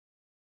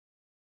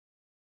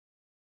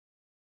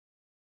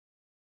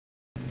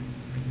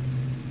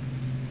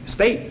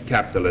State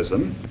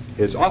capitalism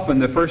is often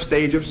the first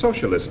stage of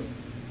socialism.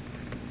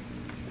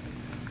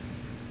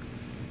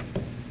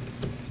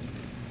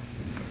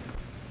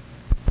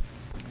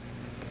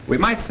 We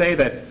might say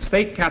that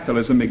state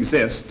capitalism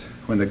exists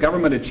when the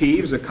government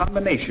achieves a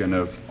combination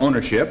of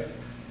ownership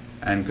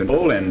and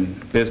control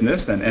in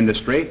business and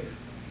industry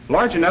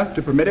large enough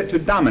to permit it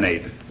to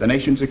dominate the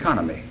nation's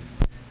economy.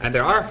 And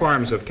there are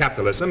forms of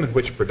capitalism in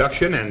which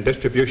production and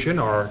distribution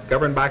are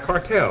governed by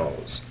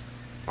cartels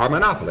or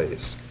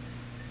monopolies,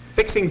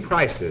 fixing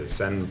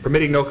prices and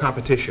permitting no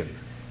competition.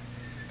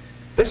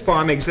 This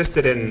form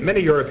existed in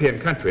many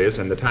European countries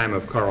in the time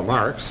of Karl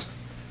Marx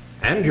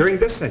and during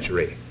this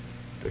century,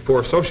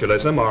 before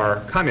socialism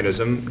or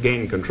communism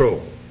gained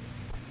control.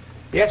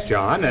 Yes,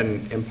 John,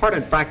 an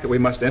important fact that we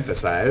must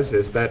emphasize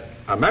is that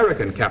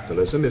American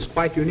capitalism is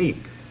quite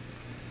unique.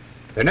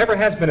 There never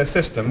has been a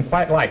system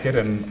quite like it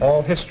in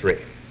all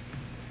history.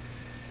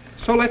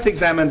 So let's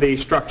examine the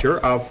structure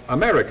of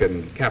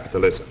American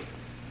capitalism.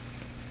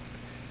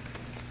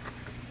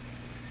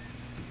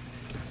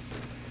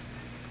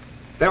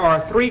 There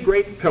are three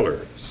great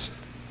pillars.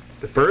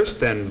 The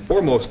first and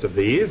foremost of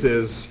these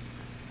is,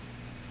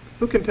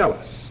 who can tell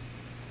us?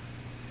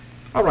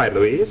 All right,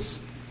 Louise.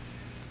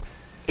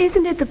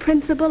 Isn't it the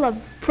principle of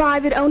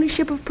private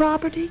ownership of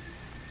property?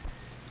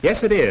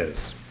 Yes, it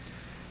is.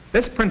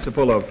 This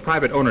principle of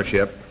private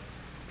ownership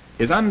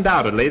is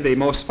undoubtedly the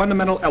most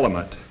fundamental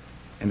element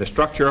in the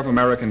structure of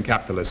American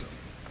capitalism.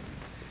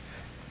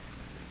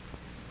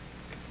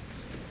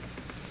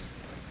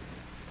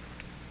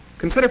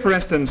 Consider, for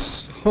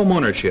instance, home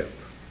ownership,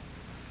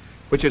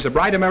 which is a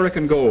bright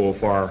American goal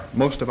for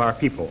most of our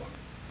people.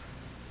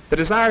 The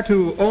desire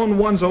to own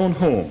one's own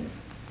home,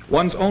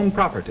 one's own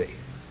property,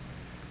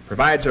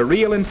 provides a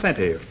real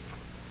incentive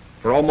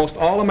for almost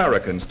all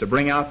Americans to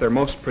bring out their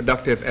most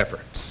productive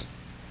efforts.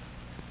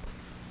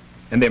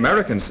 In the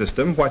American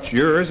system, what's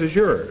yours is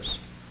yours.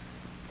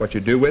 What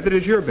you do with it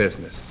is your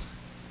business.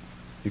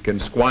 You can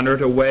squander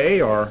it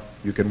away, or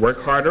you can work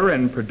harder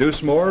and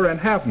produce more and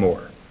have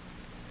more.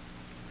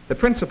 The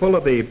principle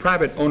of the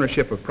private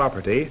ownership of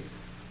property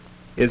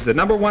is the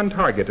number one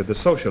target of the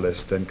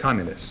socialist and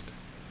communist.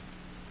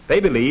 They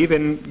believe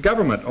in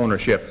government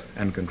ownership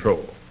and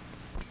control.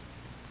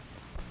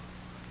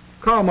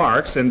 Karl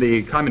Marx in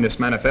the Communist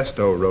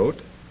Manifesto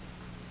wrote,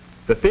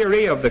 "The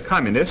theory of the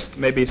communist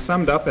may be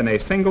summed up in a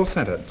single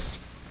sentence: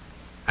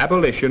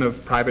 abolition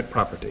of private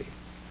property."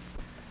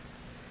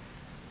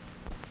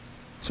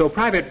 So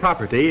private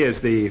property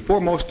is the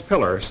foremost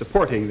pillar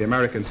supporting the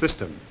American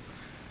system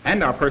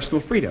and our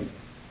personal freedom.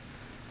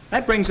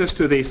 That brings us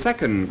to the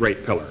second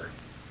great pillar.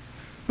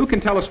 Who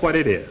can tell us what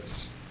it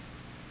is?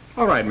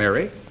 All right,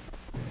 Mary.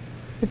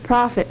 The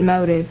profit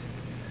motive.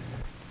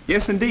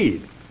 Yes,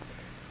 indeed.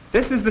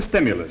 This is the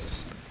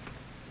stimulus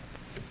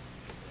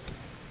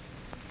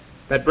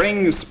that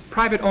brings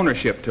private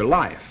ownership to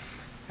life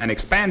and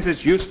expands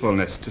its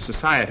usefulness to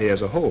society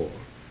as a whole.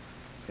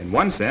 In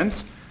one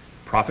sense,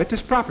 profit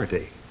is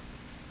property.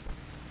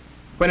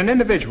 When an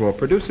individual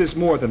produces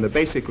more than the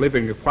basic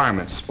living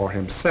requirements for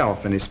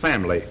himself and his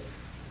family,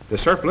 the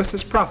surplus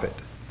is profit,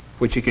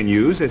 which he can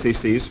use as he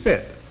sees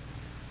fit.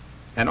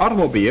 An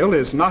automobile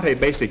is not a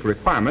basic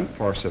requirement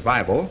for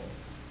survival,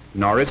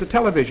 nor is a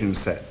television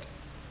set.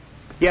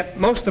 Yet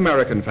most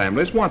American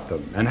families want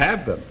them and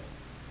have them,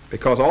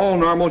 because all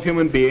normal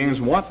human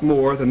beings want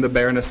more than the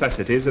bare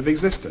necessities of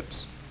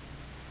existence.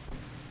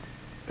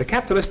 The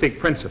capitalistic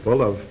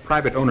principle of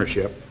private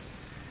ownership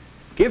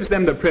gives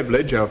them the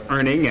privilege of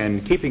earning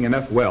and keeping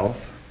enough wealth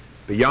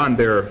beyond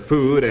their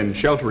food and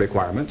shelter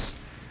requirements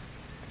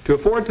to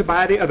afford to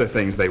buy the other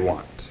things they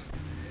want.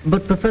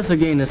 But Professor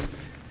Gaines,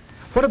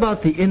 what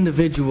about the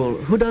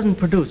individual who doesn't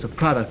produce a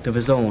product of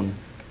his own?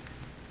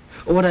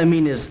 What I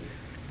mean is,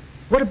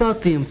 what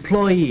about the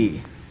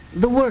employee,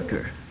 the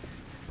worker?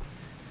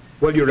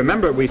 Well, you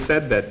remember we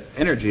said that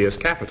energy is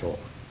capital.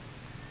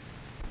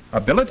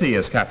 Ability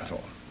is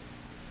capital.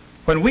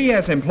 When we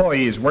as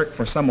employees work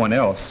for someone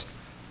else,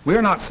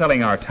 we're not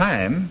selling our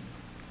time,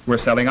 we're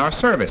selling our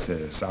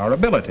services, our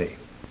ability.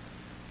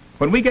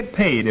 When we get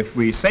paid, if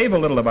we save a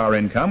little of our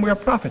income, we're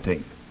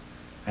profiting.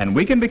 And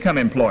we can become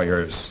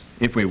employers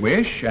if we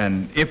wish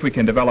and if we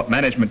can develop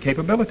management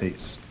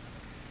capabilities.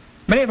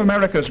 Many of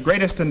America's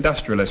greatest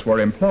industrialists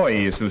were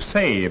employees who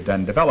saved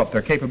and developed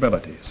their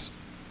capabilities.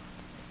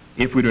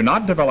 If we do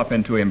not develop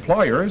into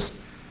employers,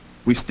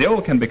 we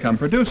still can become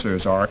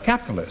producers or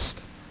capitalists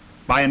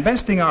by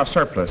investing our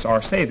surplus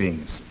or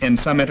savings in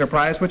some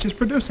enterprise which is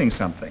producing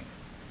something.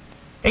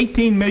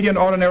 18 million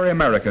ordinary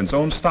Americans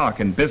own stock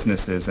in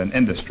businesses and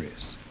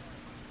industries.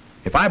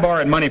 If I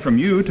borrowed money from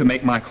you to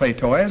make my clay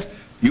toys,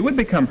 you would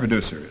become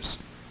producers,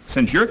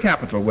 since your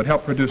capital would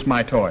help produce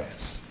my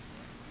toys.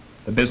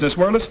 The business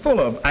world is full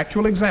of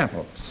actual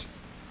examples.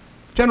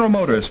 General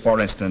Motors, for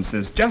instance,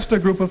 is just a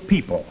group of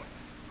people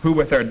who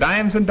with their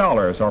dimes and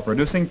dollars are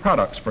producing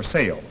products for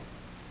sale.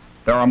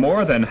 There are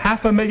more than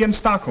 500,000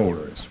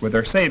 stockholders with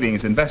their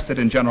savings invested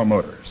in General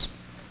Motors.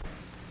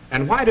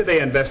 And why do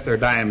they invest their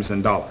dimes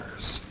and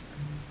dollars?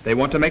 They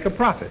want to make a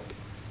profit.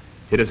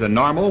 It is a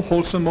normal,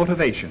 wholesome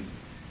motivation.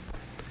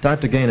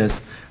 Dr. Gaines,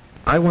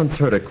 I once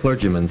heard a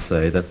clergyman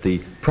say that the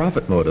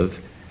profit motive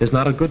is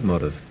not a good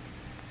motive.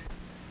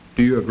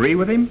 Do you agree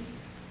with him?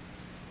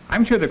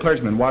 I'm sure the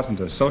clergyman wasn't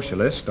a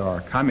socialist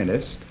or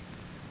communist,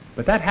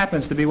 but that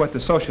happens to be what the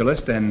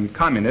socialist and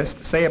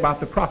communist say about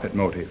the profit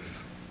motive.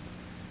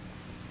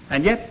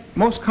 And yet,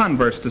 most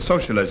converts to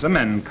socialism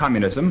and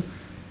communism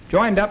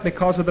joined up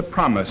because of the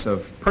promise of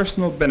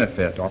personal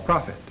benefit or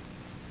profit.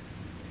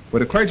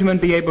 Would a clergyman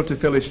be able to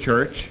fill his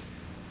church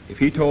if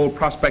he told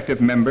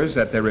prospective members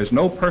that there is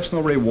no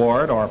personal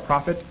reward or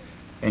profit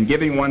in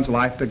giving one's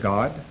life to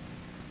God?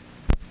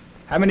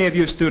 How many of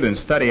you students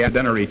study at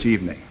dinner each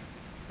evening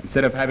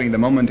instead of having the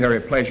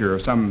momentary pleasure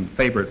of some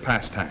favorite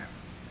pastime?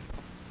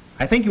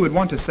 I think you would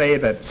want to say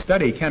that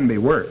study can be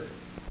work.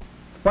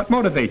 What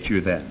motivates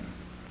you then?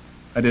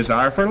 A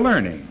desire for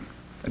learning,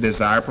 a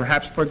desire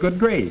perhaps for good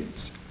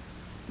grades,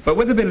 but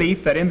with the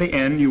belief that in the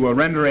end you will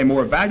render a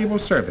more valuable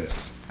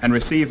service and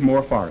receive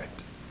more for it.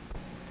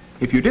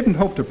 If you didn't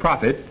hope to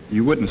profit,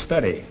 you wouldn't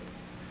study.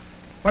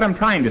 What I'm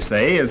trying to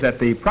say is that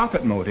the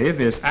profit motive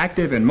is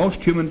active in most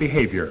human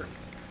behavior.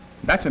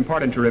 That's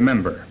important to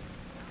remember.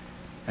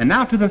 And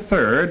now to the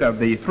third of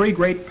the three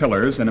great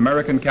pillars in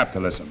American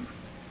capitalism.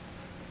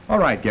 All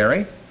right,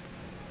 Gary.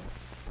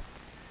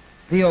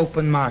 The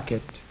open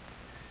market.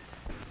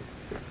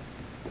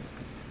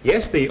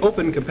 Yes, the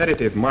open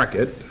competitive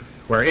market,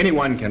 where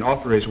anyone can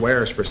offer his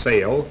wares for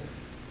sale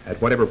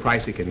at whatever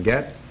price he can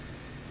get,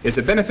 is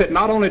a benefit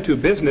not only to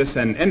business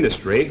and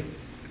industry,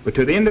 but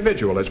to the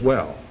individual as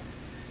well.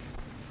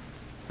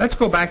 Let's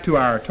go back to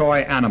our toy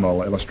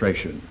animal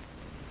illustration.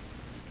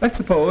 Let's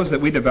suppose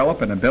that we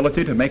develop an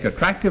ability to make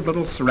attractive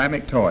little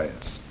ceramic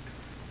toys,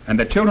 and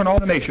that children all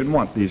the nation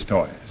want these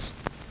toys.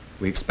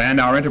 We expand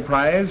our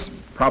enterprise,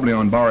 probably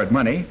on borrowed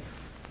money,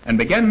 and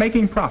begin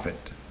making profit.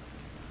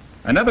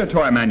 Another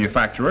toy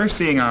manufacturer,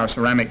 seeing our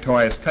ceramic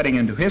toys cutting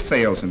into his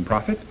sales and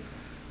profit,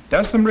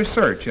 does some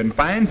research and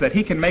finds that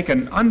he can make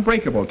an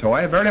unbreakable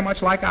toy very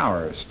much like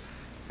ours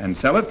and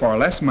sell it for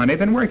less money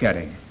than we're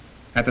getting,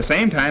 at the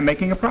same time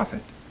making a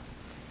profit.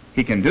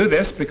 He can do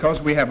this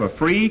because we have a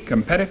free,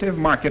 competitive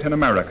market in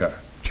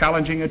America,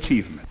 challenging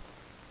achievement.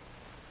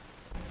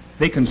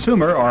 The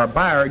consumer or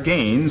buyer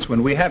gains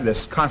when we have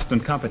this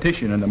constant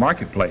competition in the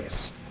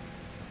marketplace.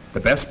 The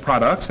best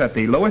products at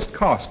the lowest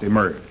cost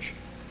emerge.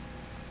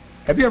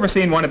 Have you ever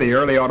seen one of the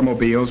early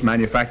automobiles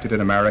manufactured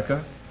in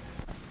America?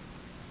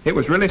 It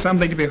was really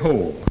something to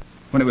behold.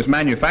 When it was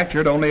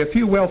manufactured, only a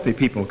few wealthy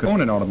people could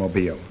own an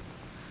automobile.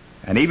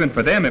 And even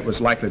for them, it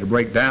was likely to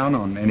break down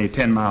on any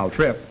 10-mile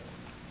trip.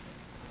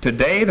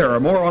 Today, there are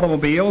more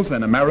automobiles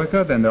in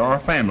America than there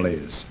are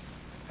families,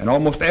 and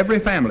almost every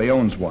family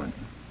owns one.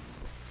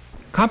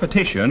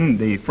 Competition,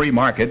 the free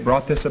market,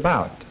 brought this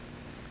about.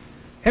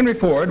 Henry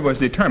Ford was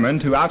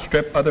determined to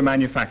outstrip other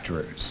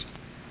manufacturers.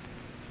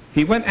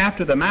 He went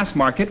after the mass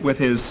market with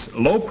his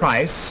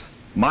low-price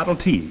Model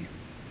T,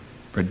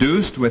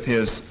 produced with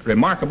his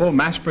remarkable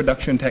mass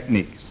production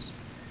techniques.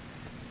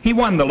 He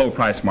won the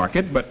low-price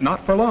market, but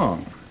not for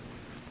long.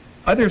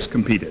 Others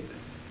competed,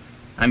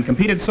 and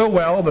competed so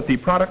well that the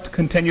product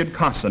continued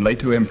constantly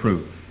to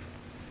improve.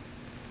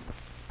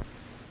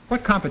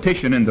 What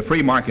competition in the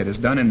free market has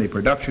done in the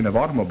production of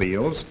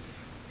automobiles,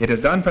 it has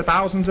done for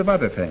thousands of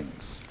other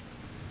things.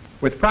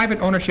 With private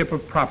ownership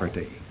of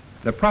property,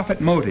 the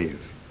profit motive,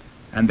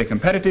 and the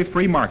competitive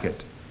free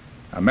market,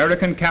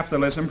 American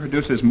capitalism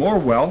produces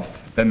more wealth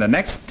than the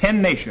next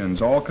 10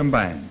 nations all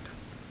combined.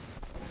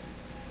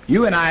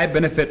 You and I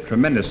benefit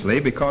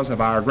tremendously because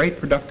of our great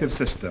productive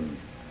system,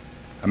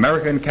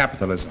 American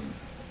capitalism.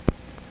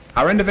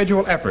 Our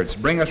individual efforts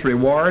bring us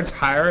rewards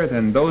higher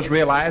than those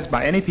realized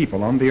by any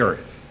people on the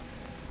earth.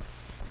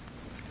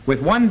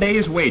 With one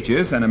day's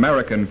wages, an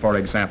American, for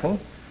example,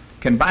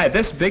 can buy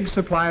this big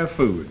supply of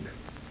food.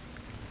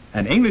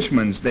 An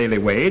Englishman's daily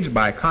wage,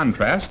 by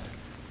contrast,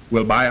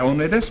 will buy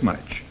only this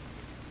much,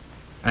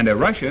 and a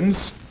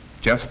Russian's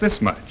just this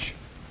much.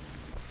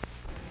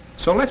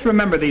 So let's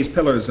remember these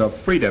pillars of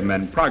freedom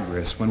and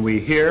progress when we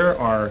hear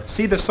or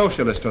see the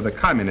socialist or the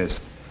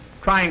communist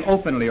trying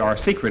openly or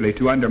secretly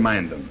to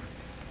undermine them.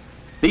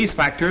 These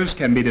factors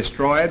can be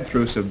destroyed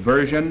through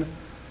subversion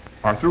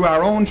or through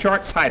our own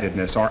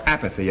short-sightedness or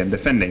apathy in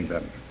defending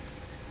them.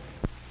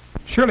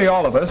 Surely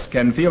all of us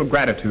can feel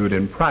gratitude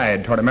and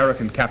pride toward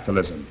American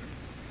capitalism.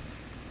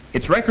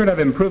 Its record of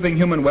improving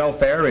human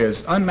welfare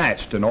is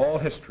unmatched in all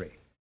history.